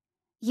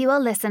You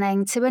are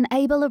listening to an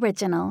Abel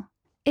original.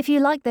 If you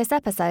like this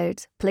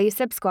episode, please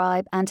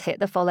subscribe and hit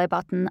the follow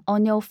button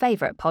on your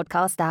favourite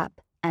podcast app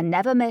and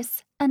never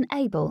miss an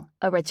Abel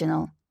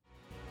original.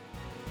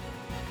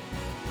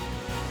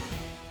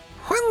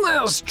 When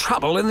there's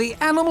trouble in the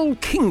animal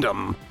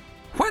kingdom,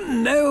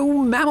 when no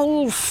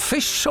mammal,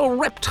 fish or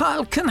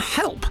reptile can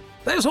help,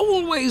 there's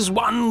always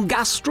one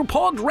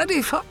gastropod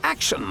ready for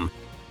action.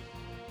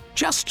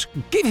 Just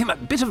give him a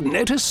bit of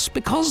notice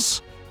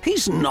because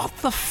he's not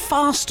the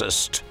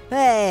fastest.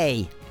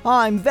 Hey,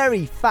 I'm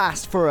very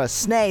fast for a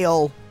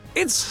snail.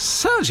 It's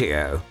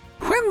Sergio.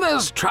 When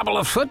there's trouble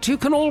afoot, you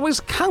can always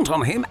count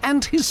on him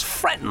and his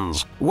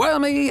friends,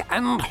 Wormy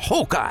and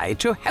Hawkeye,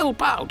 to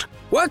help out.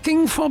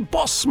 Working for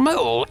Boss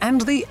Mole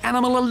and the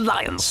Animal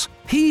Alliance.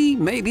 He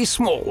may be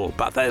small,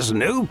 but there's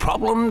no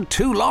problem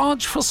too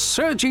large for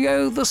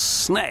Sergio the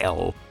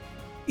Snail.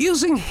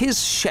 Using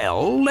his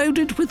shell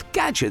loaded with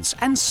gadgets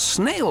and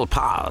snail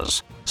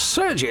powers,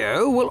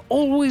 Sergio will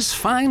always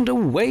find a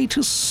way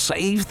to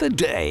save the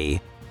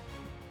day.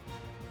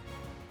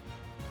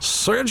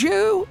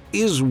 Sergio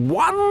is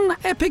one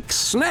epic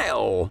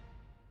snail.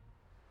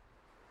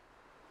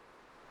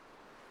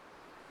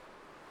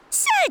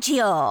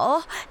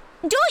 Sergio,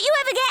 don't you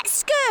ever get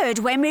scared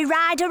when we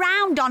ride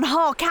around on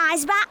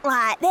Hawkeye's back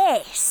like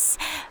this?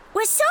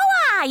 We're so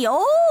high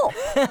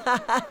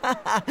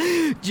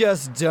up.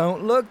 Just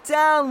don't look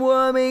down,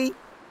 Wormy.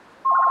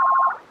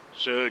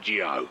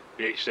 Sergio,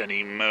 it's an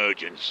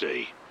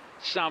emergency.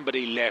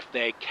 Somebody left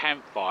their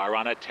campfire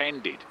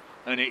unattended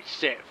and it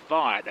set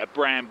fire to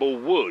Bramble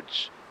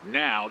Woods.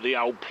 Now the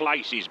old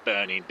place is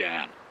burning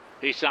down.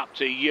 It's up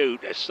to you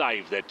to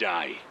save the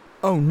day.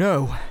 Oh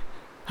no,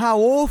 how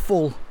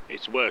awful.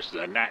 It's worse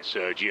than that,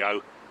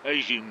 Sergio.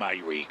 As you may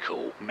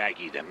recall,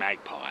 Maggie the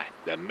magpie,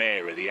 the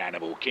mayor of the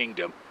animal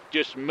kingdom,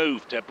 just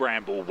moved to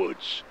Bramble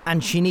Woods.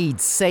 And she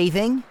needs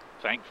saving?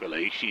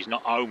 Thankfully, she's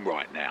not home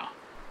right now.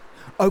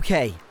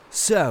 Okay,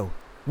 so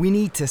we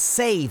need to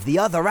save the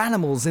other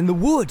animals in the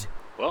wood.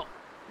 Well,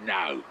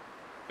 no.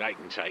 They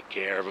can take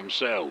care of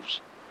themselves.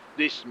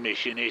 This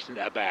mission isn't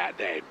about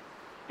them.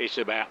 It's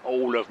about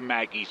all of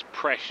Maggie's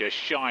precious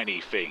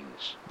shiny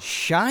things.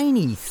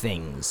 Shiny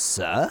things,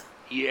 sir?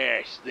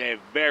 Yes, they're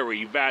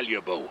very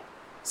valuable.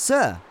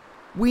 Sir,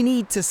 we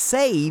need to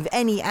save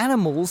any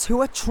animals who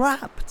are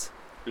trapped.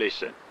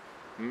 Listen,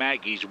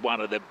 Maggie's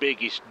one of the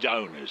biggest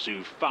donors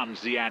who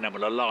funds the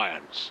Animal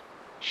Alliance.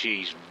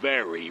 She's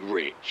very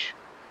rich.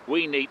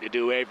 We need to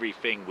do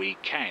everything we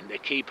can to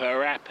keep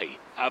her happy.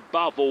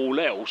 Above all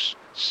else,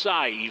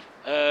 save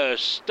her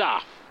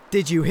stuff.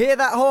 Did you hear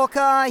that,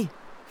 Hawkeye?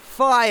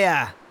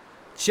 Fire!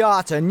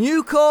 Chart a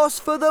new course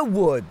for the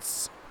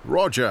woods.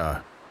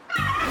 Roger.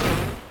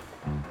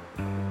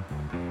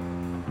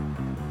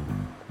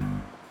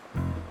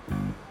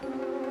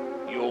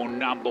 Your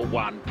number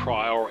one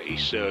priority,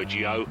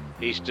 Sergio,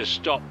 is to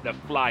stop the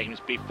flames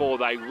before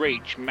they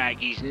reach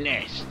Maggie's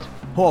nest.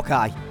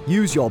 Hawkeye,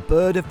 use your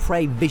bird of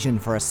prey vision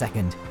for a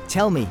second.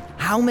 Tell me,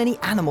 how many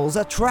animals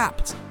are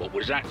trapped? What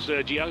was that,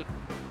 Sergio?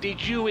 Did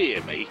you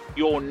hear me?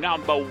 Your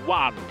number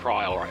one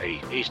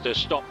priority is to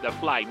stop the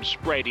flames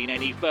spreading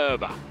any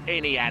further.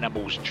 Any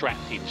animals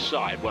trapped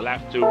inside will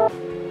have to...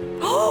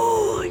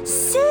 Oh,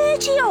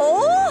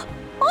 Sergio!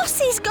 Boss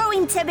is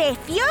going to be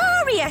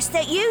furious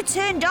that you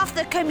turned off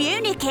the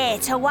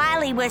communicator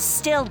while he was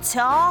still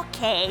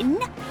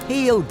talking.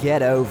 He'll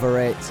get over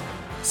it.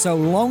 So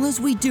long as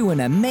we do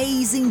an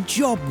amazing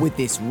job with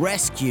this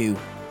rescue,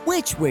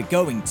 which we're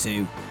going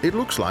to. It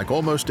looks like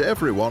almost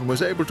everyone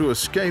was able to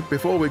escape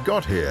before we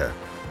got here.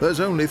 There's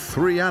only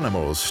 3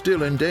 animals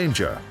still in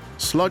danger.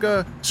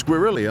 Slugger,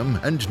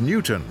 Squirrelium and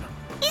Newton.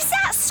 Is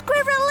that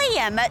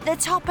Squirrelium at the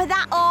top of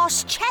that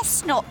horse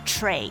chestnut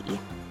tree?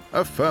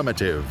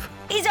 Affirmative.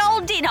 He's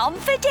holding on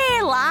for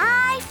dear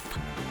life.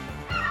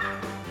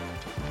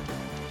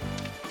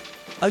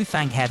 Oh,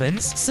 thank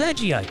heavens,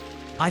 Sergio.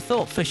 I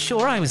thought for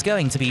sure I was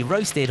going to be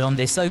roasted on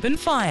this open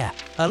fire,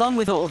 along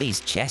with all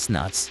these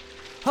chestnuts.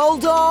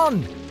 Hold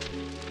on!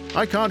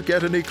 I can't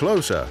get any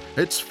closer.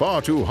 It's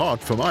far too hot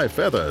for my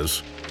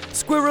feathers.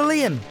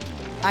 Squirrelium,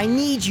 I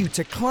need you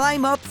to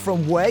climb up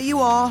from where you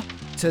are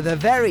to the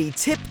very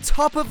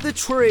tip-top of the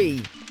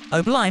tree.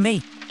 Oh,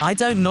 blimey, I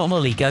don't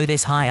normally go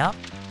this high up.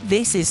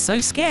 This is so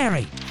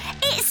scary.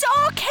 It's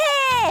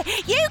okay!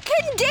 You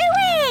can do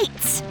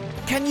it!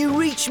 Can you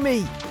reach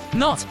me?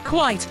 Not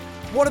quite.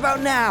 What about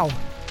now?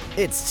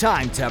 It's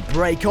time to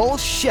break all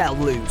shell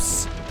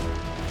loose.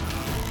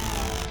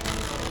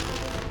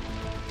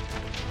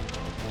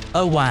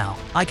 Oh wow,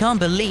 I can't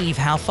believe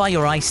how far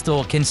your eye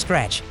stalk can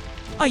stretch.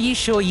 Are you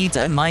sure you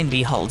don't mind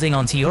me holding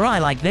onto your eye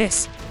like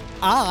this?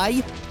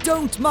 I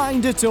don't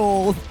mind at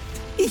all.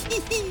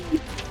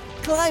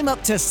 Climb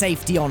up to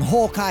safety on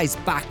Hawkeye's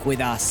back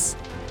with us.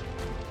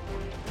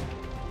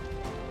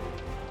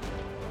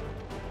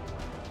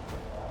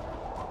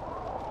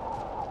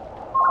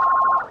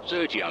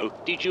 Sergio,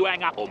 did you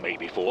hang up on me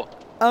before?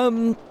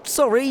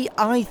 Sorry,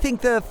 I think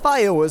the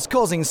fire was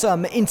causing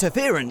some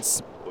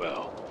interference.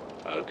 Well,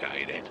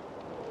 okay then.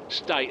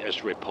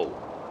 Status report.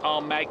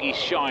 Are Maggie's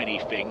shiny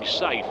things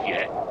safe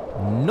yet?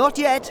 Not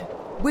yet.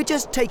 We're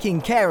just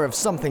taking care of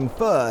something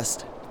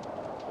first.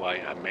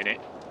 Wait a minute.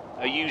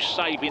 Are you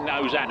saving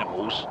those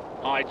animals?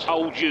 I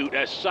told you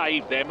to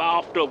save them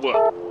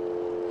afterward.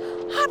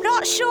 I'm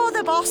not sure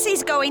the boss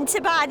is going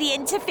to buy the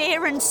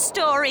interference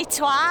story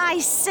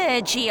twice,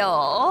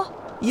 Sergio.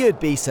 You'd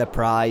be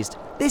surprised.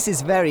 This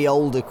is very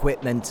old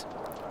equipment.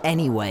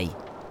 Anyway,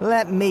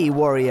 let me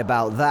worry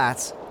about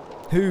that.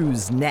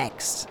 Who's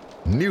next?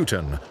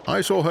 Newton,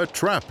 I saw her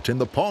trapped in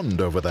the pond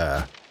over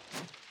there.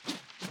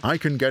 I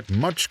can get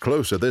much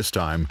closer this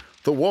time.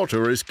 The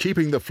water is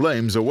keeping the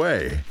flames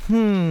away.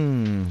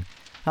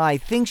 I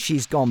think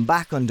she's gone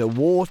back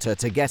underwater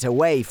to get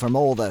away from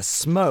all the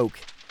smoke.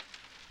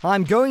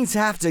 I'm going to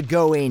have to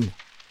go in.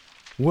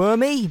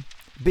 Wormy,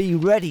 be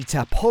ready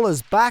to pull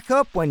us back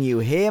up when you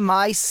hear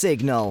my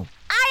signal.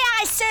 Aye,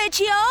 aye,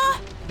 Sergio.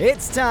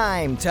 It's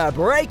time to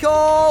break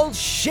all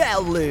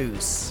shell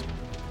loose.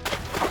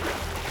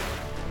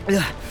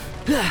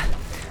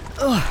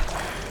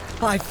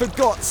 I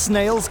forgot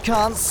snails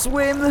can't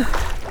swim.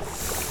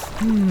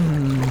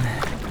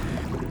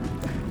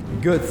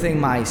 Good thing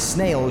my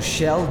snail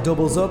shell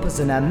doubles up as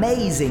an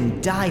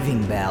amazing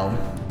diving bell.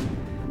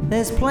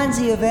 There's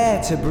plenty of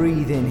air to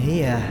breathe in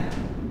here.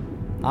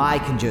 I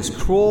can just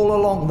crawl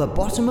along the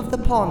bottom of the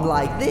pond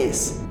like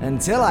this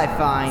until I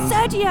find...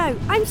 Sergio,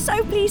 I'm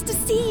so pleased to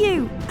see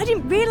you. I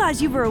didn't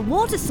realise you were a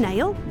water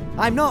snail.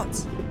 I'm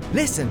not.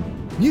 Listen,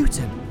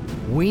 Newton,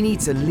 we need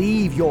to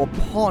leave your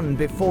pond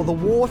before the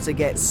water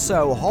gets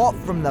so hot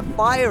from the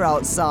fire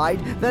outside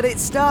that it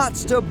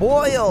starts to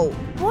boil.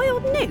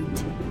 Boiled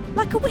newt?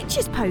 Like a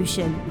witch's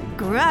potion.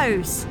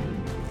 Gross.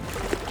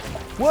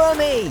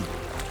 Wormy!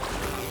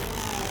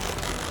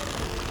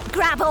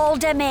 Grab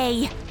hold of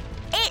me.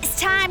 It's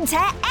time to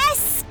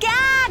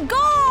escargot!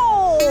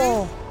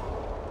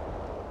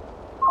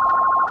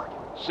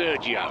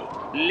 Sergio,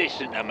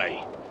 listen to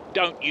me.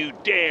 Don't you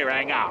dare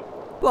hang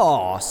up.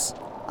 Boss,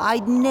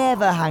 I'd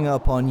never hang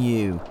up on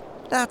you.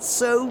 That's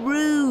so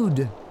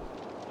rude.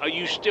 Are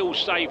you still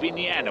saving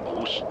the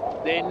animals?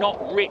 They're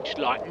not rich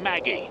like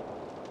Maggie.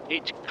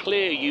 It's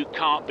clear you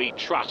can't be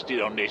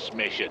trusted on this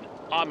mission.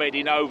 I'm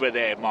heading over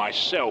there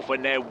myself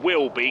and there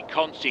will be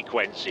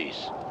consequences.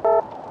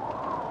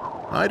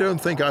 I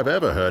don't think I've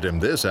ever heard him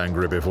this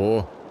angry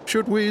before.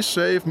 Should we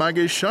save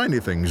Maggie's shiny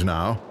things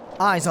now?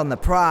 Eyes on the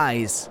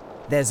prize.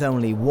 There's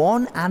only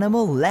one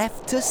animal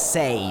left to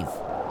save.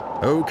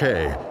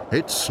 Okay,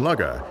 it's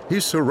Slugger.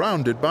 He's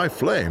surrounded by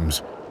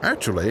flames.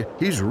 Actually,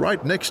 he's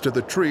right next to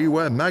the tree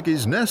where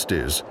Maggie's nest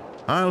is.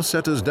 I'll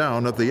set us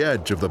down at the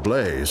edge of the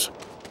blaze.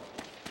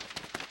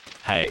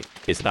 Hey,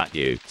 is that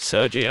you,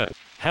 Sergio?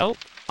 Help,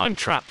 I'm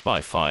trapped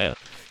by fire.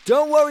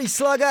 Don't worry,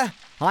 Slugger.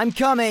 I'm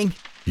coming.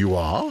 You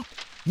are?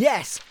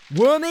 Yes,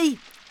 Wormy,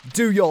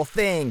 do your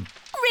thing.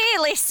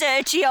 Really,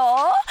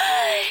 Sergio?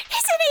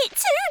 Isn't it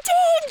too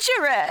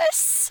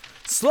dangerous?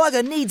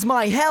 Slugger needs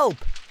my help.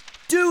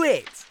 Do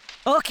it.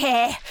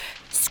 Okay,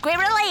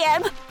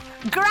 Squirrelium,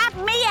 grab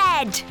me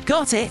head.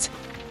 Got it.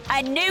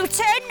 And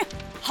Newton,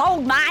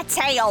 hold my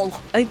tail.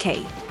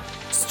 Okay.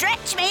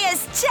 Stretch me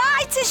as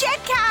tight as you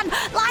can,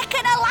 like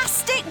an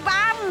elastic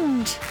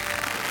band.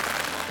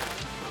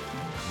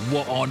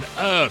 What on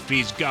earth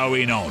is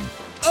going on?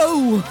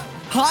 Oh,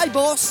 hi,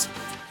 boss.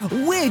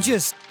 We're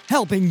just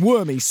helping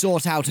Wormy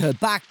sort out her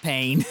back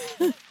pain.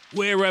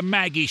 Where are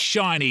Maggie's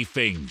shiny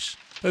things?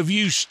 Have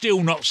you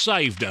still not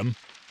saved them?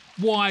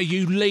 Why are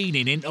you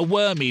leaning into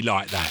Wormy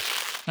like that?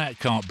 That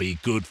can't be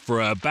good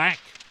for her back.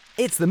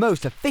 It's the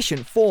most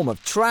efficient form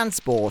of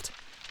transport.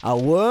 A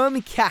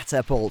worm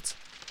catapult.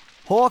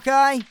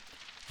 Hawkeye,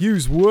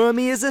 use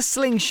Wormy as a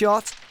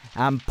slingshot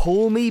and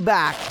pull me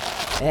back.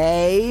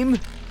 Aim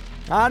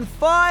and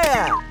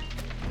fire!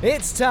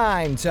 It's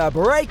time to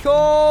break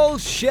all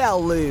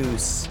shell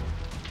loose.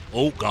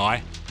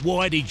 Hawkeye,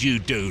 why did you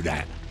do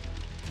that?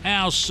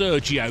 How's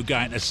Sergio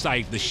going to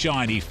save the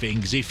shiny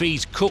things if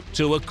he's cooked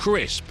to a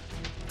crisp?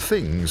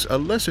 Things are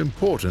less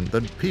important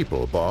than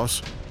people,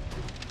 boss.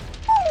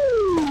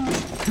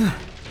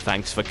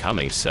 Thanks for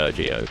coming,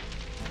 Sergio.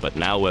 But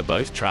now we're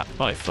both trapped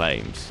by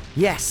flames.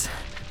 Yes,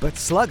 but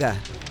Slugger,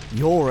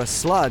 you're a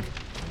slug.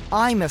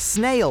 I'm a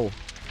snail.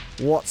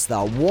 What's the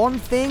one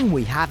thing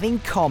we have in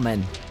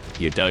common?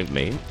 You don't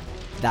mean?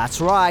 That's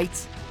right.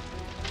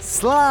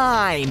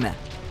 Slime!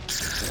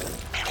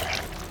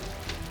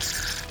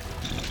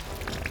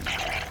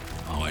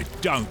 I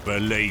don't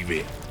believe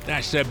it.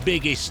 That's the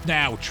biggest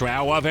snail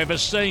trail I've ever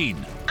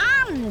seen.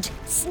 And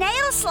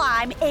snail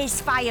slime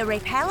is fire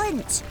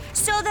repellent,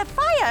 so the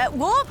fire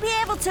won't be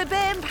able to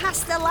burn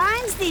past the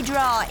lines they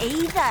draw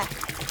either.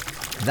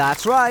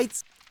 That's right.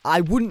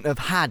 I wouldn't have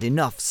had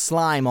enough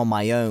slime on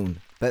my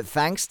own, but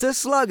thanks to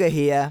Slugger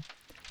here,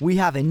 we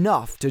have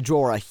enough to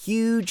draw a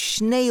huge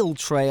snail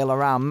trail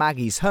around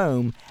Maggie's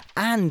home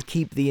and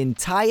keep the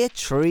entire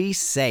tree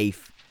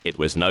safe. It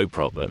was no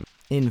problem.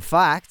 In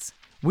fact,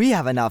 we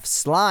have enough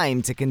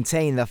slime to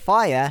contain the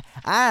fire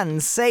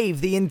and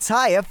save the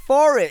entire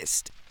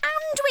forest.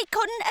 And we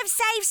couldn't have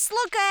saved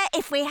Slugger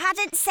if we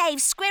hadn't saved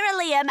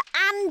Squirrelium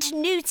and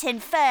Newton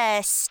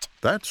first.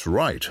 That's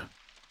right.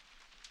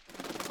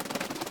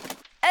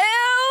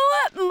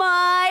 Oh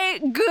my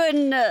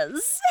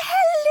goodness.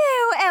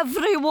 Hello,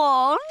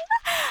 everyone.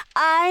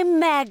 I'm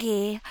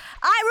Maggie.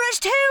 I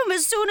rushed home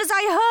as soon as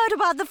I heard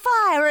about the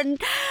fire and...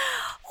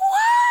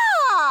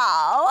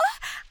 Wow!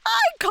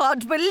 I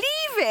can't believe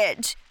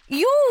it.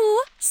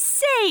 You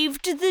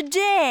saved the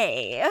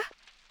day.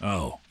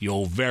 Oh,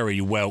 you're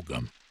very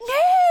welcome.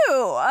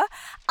 No,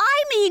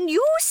 I mean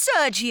you,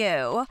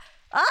 Sergio.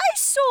 I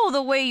saw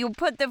the way you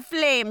put the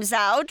flames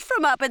out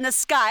from up in the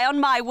sky on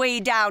my way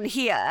down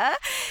here.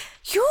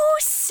 You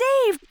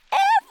saved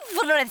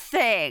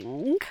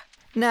everything.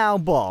 Now,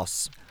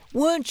 boss,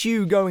 weren't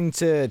you going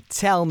to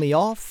tell me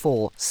off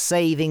for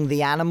saving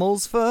the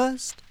animals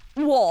first?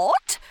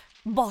 What?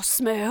 Boss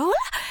Mole?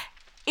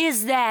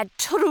 Is that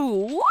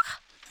true?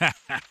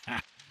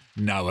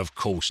 No, of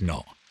course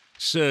not.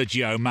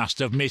 Sergio must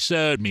have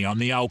misheard me on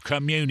the old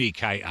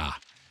communicator.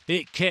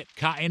 It kept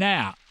cutting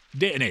out,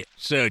 didn't it,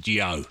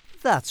 Sergio?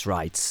 That's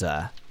right,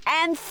 sir.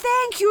 And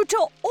thank you to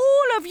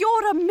all of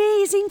your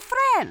amazing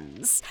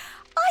friends.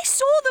 I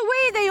saw the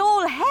way they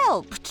all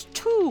helped,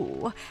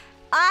 too.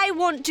 I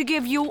want to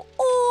give you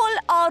all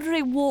a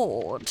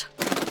reward.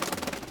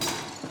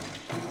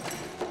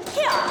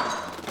 Here.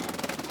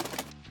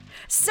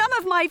 Some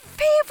of my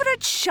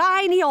favorite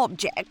shiny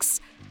objects.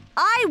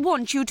 I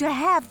want you to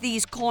have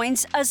these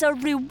coins as a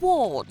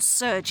reward,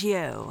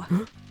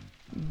 Sergio.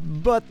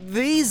 But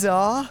these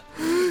are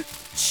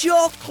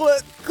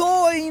chocolate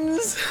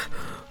coins!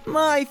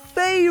 My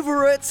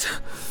favorite!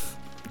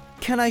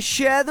 Can I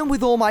share them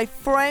with all my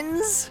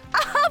friends?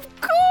 Of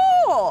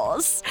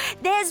course!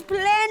 There's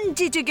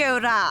plenty to go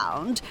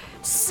round.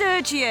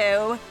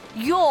 Sergio,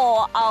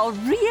 you're a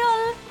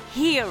real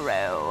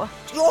hero.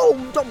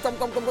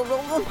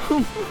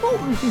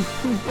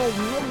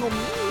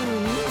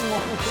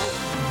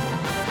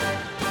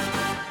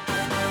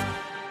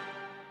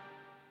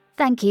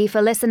 Thank you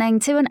for listening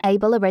to an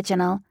Abel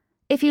original.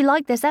 If you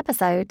like this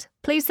episode,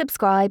 please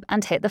subscribe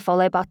and hit the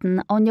follow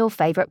button on your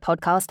favourite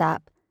podcast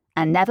app,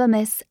 and never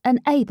miss an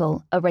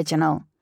Abel original.